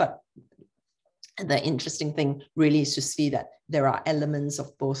lecture, but the interesting thing really is to see that there are elements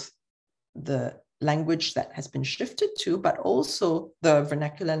of both the language that has been shifted to, but also the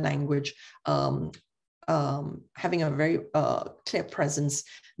vernacular language having a very clear presence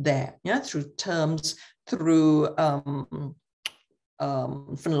there, through terms, through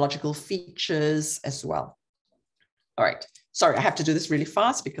phonological features as well. All right, sorry, I have to do this really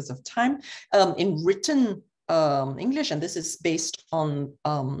fast because of time. In written English, and this is based on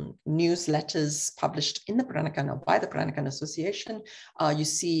newsletters published in the Peranakan or by the Peranakan Association, you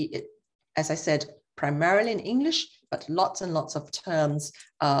see it, as I said, primarily in English, but lots and lots of terms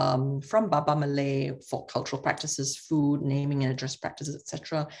from Baba Malay for cultural practices, food, naming and address practices,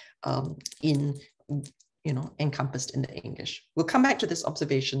 etc., encompassed in the English. We'll come back to this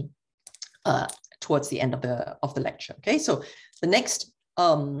observation towards the end of the lecture. Okay, so the next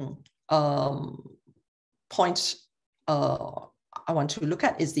point I want to look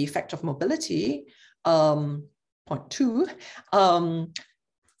at is the effect of mobility. Point 2.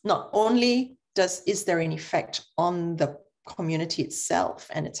 Not only is there an effect on the community itself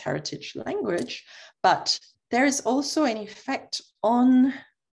and its heritage language, but there is also an effect on,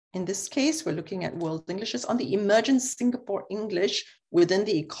 in this case, we're looking at world Englishes, on the emergent Singapore English within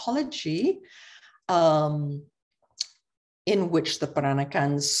the ecology in which the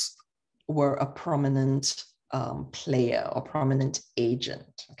Peranakans were a prominent player or prominent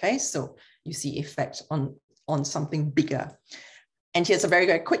agent. Okay, so you see effect on something bigger. And here's a very,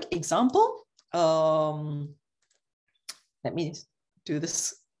 very quick example. Let me do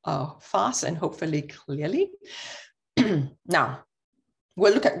this fast and hopefully clearly. Now,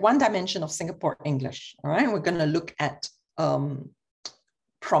 we'll look at one dimension of Singapore English, all right? We're going to look at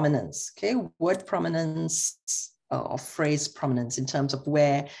prominence, okay? Word prominence or phrase prominence in terms of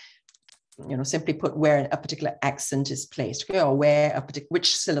where, simply put, where a particular accent is placed, okay? Or where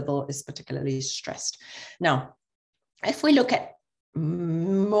which syllable is particularly stressed. Now, if we look at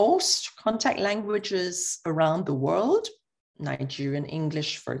most contact languages around the world, Nigerian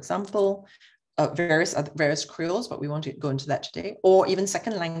English, for example, various creoles, but we won't go into that today, or even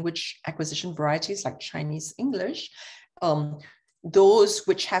second language acquisition varieties like Chinese English, those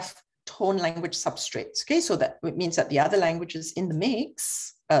which have tone language substrates. Okay, so that it means that the other languages in the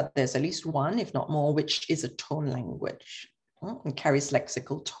mix, there's at least one, if not more, which is a tone language and carries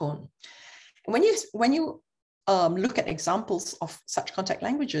lexical tone. And when you look at examples of such contact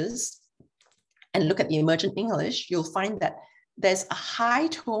languages and look at the emergent English, you'll find that there's a high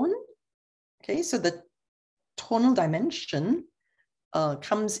tone. Okay, so the tonal dimension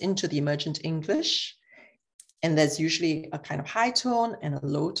comes into the emergent English, and there's usually a kind of high tone and a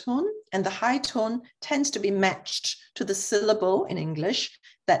low tone, and the high tone tends to be matched to the syllable in English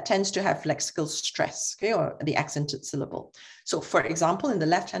that tends to have lexical stress, okay, or the accented syllable. So for example, in the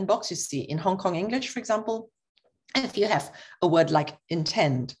left-hand box, you see in Hong Kong English, for example, if you have a word like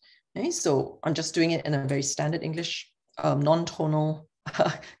intend, okay, so I'm just doing it in a very standard English non-tonal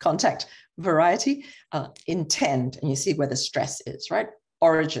contact variety, intend, and you see where the stress is, right?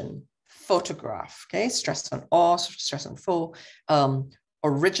 Origin, photograph, okay? Stress on or, stress on pho,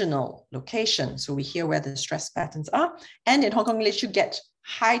 original location. So we hear where the stress patterns are. And in Hong Kong English, you get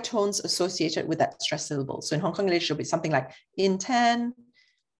high tones associated with that stress syllable. So in Hong Kong English, it'll be something like intent,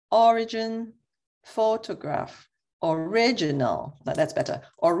 origin, photograph, original. That's better.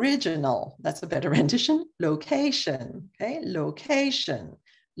 Original, that's a better rendition. Location, okay? Location,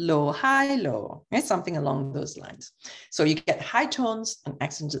 low, high, low, okay? Something along those lines. So you get high tones and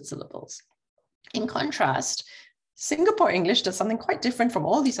accented syllables. In contrast, Singapore English does something quite different from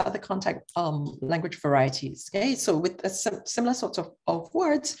all these other contact language varieties. Okay, so with a similar sorts of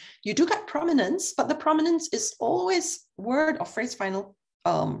words, you do get prominence, but the prominence is always word or phrase final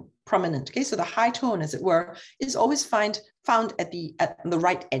prominent. Okay, so the high tone, as it were, is always found at the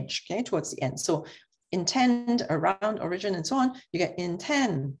right edge. Okay, towards the end. So intend, around, origin, and so on. You get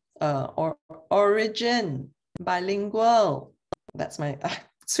intend, or origin, bilingual. That's my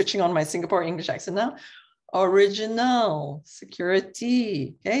switching on my Singapore English accent now. Original,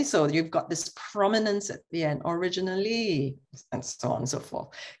 security. Okay, so you've got this prominence at the end, originally, and so on and so forth.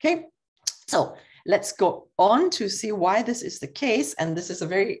 Okay, so let's go on to see why this is the case. And this is a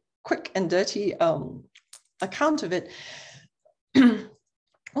very quick and dirty account of it,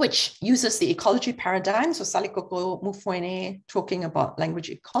 which uses the ecology paradigm. So Salikoko Mufuene talking about language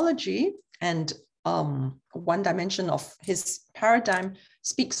ecology, and one dimension of his paradigm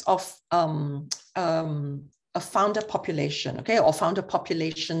speaks of a founder population, okay, or founder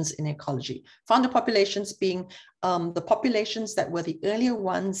populations in ecology. Founder populations being the populations that were the earlier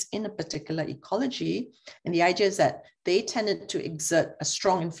ones in a particular ecology. And the idea is that they tended to exert a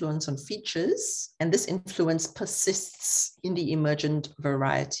strong influence on features, and this influence persists in the emergent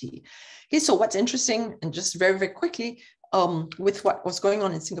variety. Okay, so what's interesting, and just very, very quickly, with what was going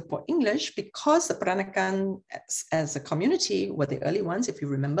on in Singapore English, because the Peranakan as a community were the early ones, if you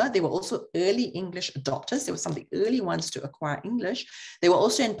remember, they were also early English adopters. They were some of the early ones to acquire English. They were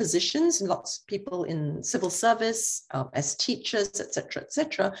also in positions, and lots of people in civil service, as teachers, etc.,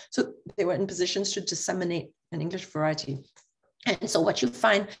 etc. So they were in positions to disseminate an English variety. And so what you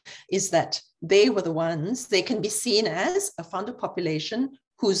find is that they were the ones, they can be seen as a founder population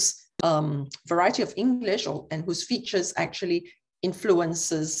whose variety of English and whose features actually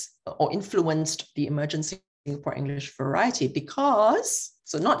influenced the emergent Singapore English variety, because,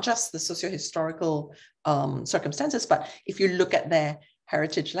 so not just the socio-historical circumstances, but if you look at their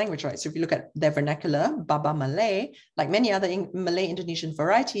heritage language, right? So if you look at their vernacular, Baba Malay, like many other Malay Indonesian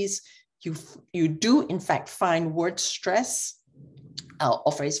varieties, you do in fact find word stress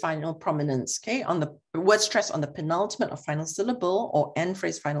or phrase final prominence, okay, on the word stress on the penultimate or final syllable, or end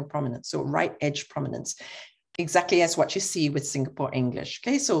phrase final prominence, so right edge prominence, exactly as what you see with Singapore English.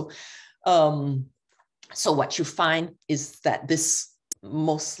 Okay, so what you find is that this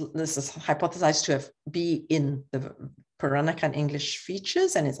is hypothesized to be in the Peranakan English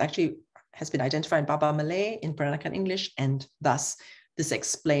features, and it's actually has been identified by Baba Malay in Peranakan English, and thus this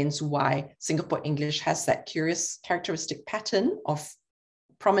explains why Singapore English has that curious characteristic pattern of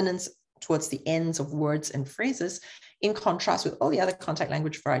prominence towards the ends of words and phrases, in contrast with all the other contact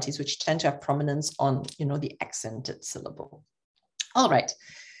language varieties, which tend to have prominence on, the accented syllable. All right.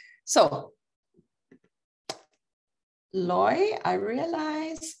 So, Loy, I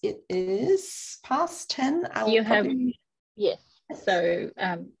realize it is past 10. Yes. So,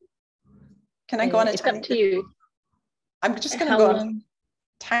 can I go on a it's up to you. I'm just going to go on a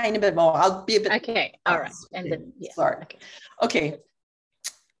tiny bit more. I'll be a bit. Okay. All right. And then, yes. Sorry. Okay.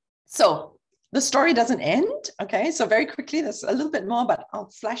 So the story doesn't end, okay? So very quickly, there's a little bit more, but I'll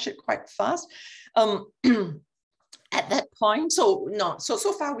flash it quite fast. At that point, so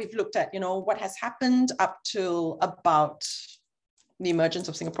far we've looked at, what has happened up till about the emergence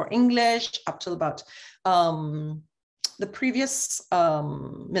of Singapore English, up till about the previous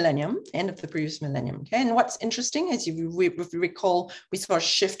millennium, end of the previous millennium, okay? And what's interesting is, if you recall, we saw a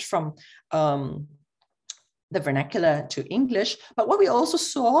shift from the vernacular to English. But what we also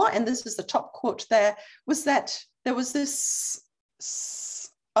saw, and this is the top quote there, was that there was this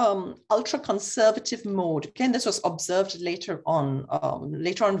ultra-conservative mode. Again, this was observed later on.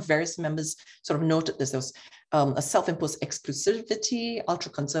 Various members sort of noted this. There was a self-imposed exclusivity,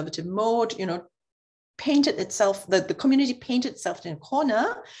 ultra-conservative mode, painted itself, the community painted itself in a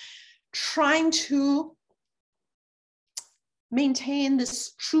corner, trying to maintain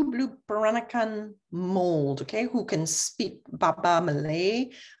this true blue Peranakan mold, okay, who can speak Baba Malay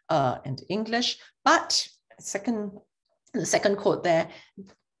and English. But the second quote there,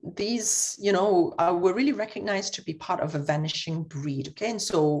 these, were really recognized to be part of a vanishing breed, okay? And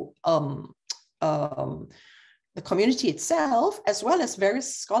so the community itself, as well as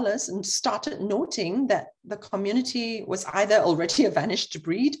various scholars, and started noting that the community was either already a vanished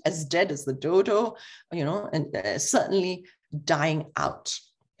breed, as dead as the dodo, and certainly dying out.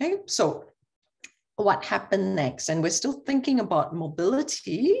 Okay, so what happened next? And we're still thinking about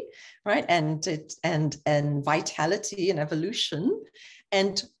mobility, right? And vitality and evolution.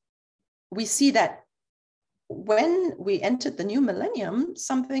 And we see that when we entered the new millennium,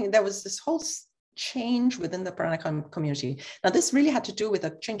 there was this whole change within the Peranakan community. Now, this really had to do with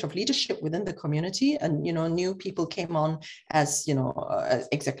a change of leadership within the community, and new people came on as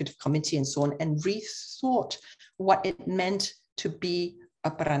executive committee and so on, and rethought what it meant to be a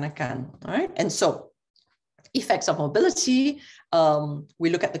Peranakan. All right, and so effects of mobility. We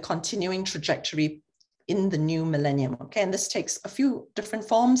look at the continuing trajectory in the new millennium. Okay, and this takes a few different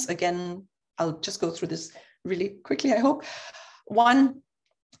forms. Again, I'll just go through this really quickly, I hope. One,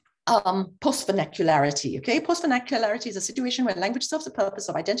 post-vernacularity. Okay, post-vernacularity is a situation where language serves the purpose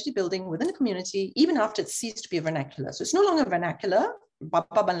of identity building within a community, even after it ceased to be a vernacular. So it's no longer vernacular.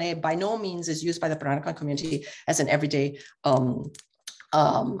 Baba Malay by no means is used by the Peranakan community as an everyday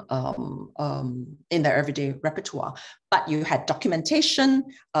in their everyday repertoire, but you had documentation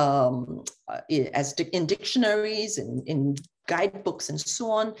in dictionaries, in guidebooks, and so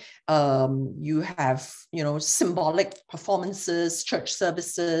on. You have, symbolic performances, church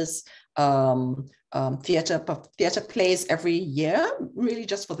services, theater plays every year, really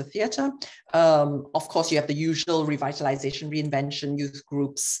just for the theater. Of course, you have the usual revitalization, reinvention, youth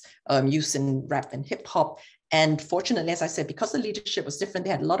groups, use in rap and hip hop. And fortunately, as I said, because the leadership was different,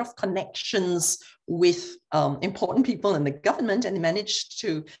 they had a lot of connections with important people in the government, and they managed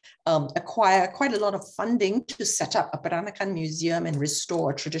to acquire quite a lot of funding to set up a Peranakan museum and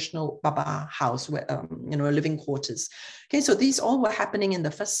restore a traditional Baba house, where, living quarters. Okay, so these all were happening in the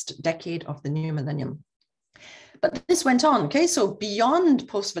first decade of the new millennium. But this went on, okay, so beyond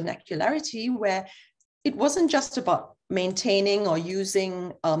post-vernacularity, where it wasn't just about maintaining or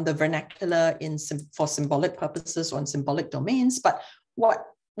using the vernacular for symbolic purposes or in symbolic domains, but what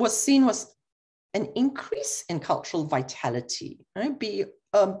was seen was an increase in cultural vitality. Right?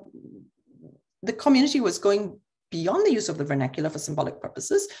 The community was going beyond the use of the vernacular for symbolic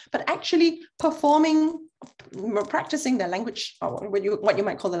purposes, but actually practicing their language, or what you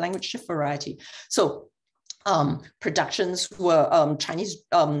might call the language shift variety. So productions were Chinese.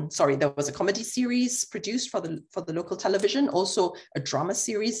 There was a comedy series produced for the local television, also a drama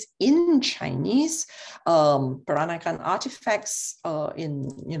series in Chinese. Peranakan artifacts in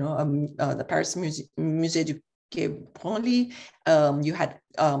the Paris Musée du Quai Branly. You had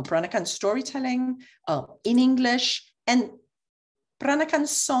Peranakan storytelling in English, and Peranakan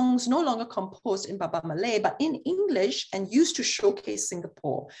songs no longer composed in Baba Malay, but in English and used to showcase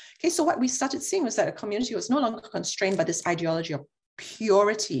Singapore. Okay, so what we started seeing was that a community was no longer constrained by this ideology of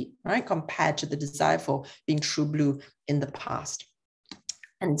purity, right, compared to the desire for being true blue in the past.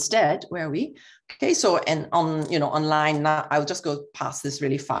 And instead, where are we? Okay, so and online now, I'll just go past this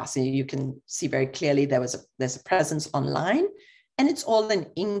really fast. So you can see very clearly there's a presence online. And it's all in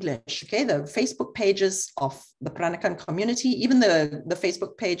English, okay? The Facebook pages of the Peranakan community, even the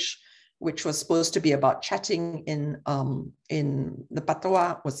Facebook page, which was supposed to be about chatting in the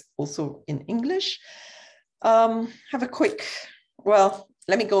Patois, was also in English. Have a quick,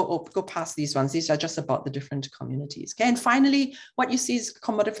 let me go past these ones. These are just about the different communities, okay? And finally, what you see is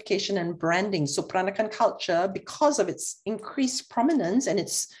commodification and branding. So Peranakan culture, because of its increased prominence and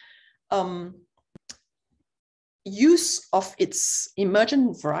its use of its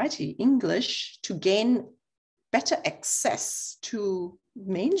emergent variety, English, to gain better access to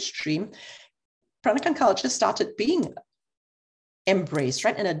mainstream, Peranakan culture started being embraced,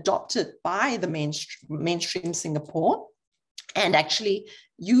 right, and adopted by the mainstream Singapore, and actually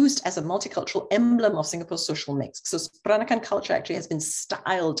used as a multicultural emblem of Singapore's social mix. So Peranakan culture actually has been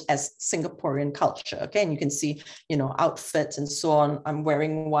styled as Singaporean culture. Okay, and you can see, outfits and so on. I'm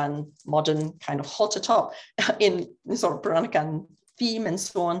wearing one modern kind of halter top in sort of Peranakan theme and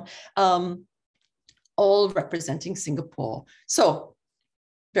so on, all representing Singapore. So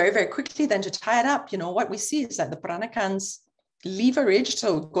very, very quickly then to tie it up, what we see is that the Peranakans leveraged,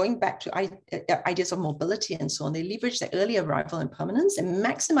 so going back to ideas of mobility and so on, they leveraged their early arrival and permanence and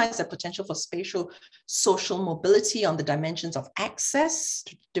maximized their potential for spatial social mobility on the dimensions of access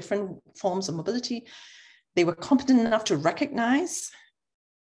to different forms of mobility. They were competent enough to recognize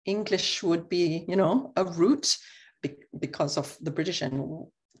English would be, a route because of the British and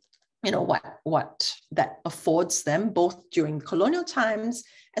what that affords them, both during colonial times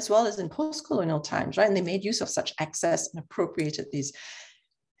as well as in post-colonial times, right? And they made use of such access and appropriated these.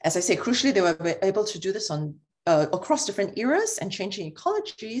 As I say, crucially, they were able to do this on across different eras and changing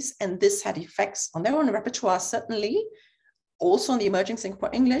ecologies, and this had effects on their own repertoire, certainly, also on the emerging Singapore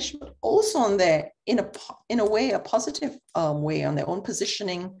English, but also on their, in a way, a positive way, on their own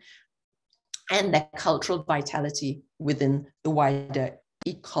positioning and their cultural vitality within the wider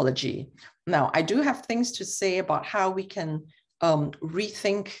ecology. Now, I do have things to say about how we can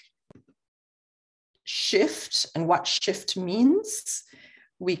rethink shift and what shift means.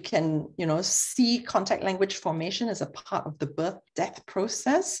 We can, see contact language formation as a part of the birth-death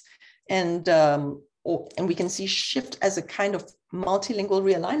process, and we can see shift as a kind of multilingual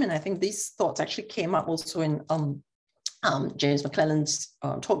realignment. I think these thoughts actually came up also in James McClelland's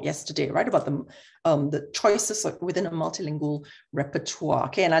talk yesterday, right, about the choices within a multilingual repertoire.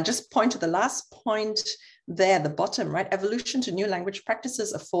 Okay, and I'll just point to the last point there at the bottom, right? Evolution to new language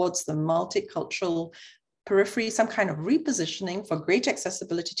practices affords the multicultural periphery some kind of repositioning for greater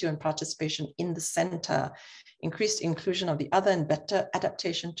accessibility to and participation in the center, increased inclusion of the other, and better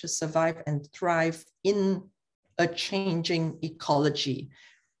adaptation to survive and thrive in a changing ecology.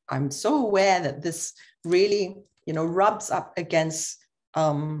 I'm so aware that this really, rubs up against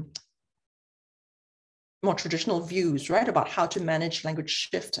more traditional views, right, about how to manage language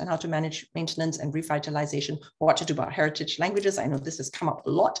shift and how to manage maintenance and revitalization, or what to do about heritage languages. I know this has come up a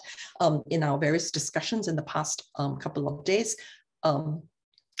lot in our various discussions in the past couple of days. And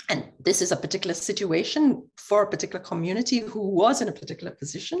this is a particular situation for a particular community who was in a particular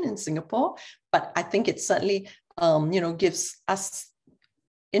position in Singapore, but I think it certainly, gives us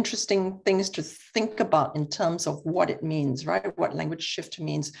interesting things to think about in terms of what it means, right? What language shift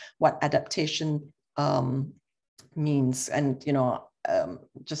means, what adaptation means, and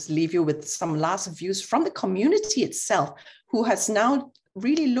just leave you with some last views from the community itself, who has now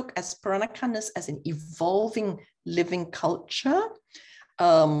really looked at Peranakan as an evolving living culture.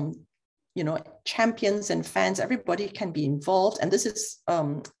 Champions and fans, everybody can be involved. And this is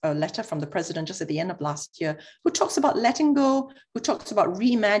a letter from the president just at the end of last year, who talks about letting go, who talks about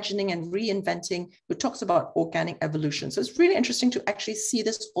reimagining and reinventing, who talks about organic evolution. So it's really interesting to actually see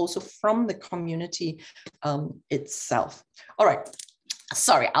this also from the community itself. All right,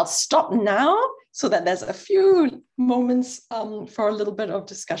 sorry, I'll stop now so that there's a few moments for a little bit of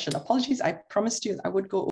discussion. Apologies, I promised you I would go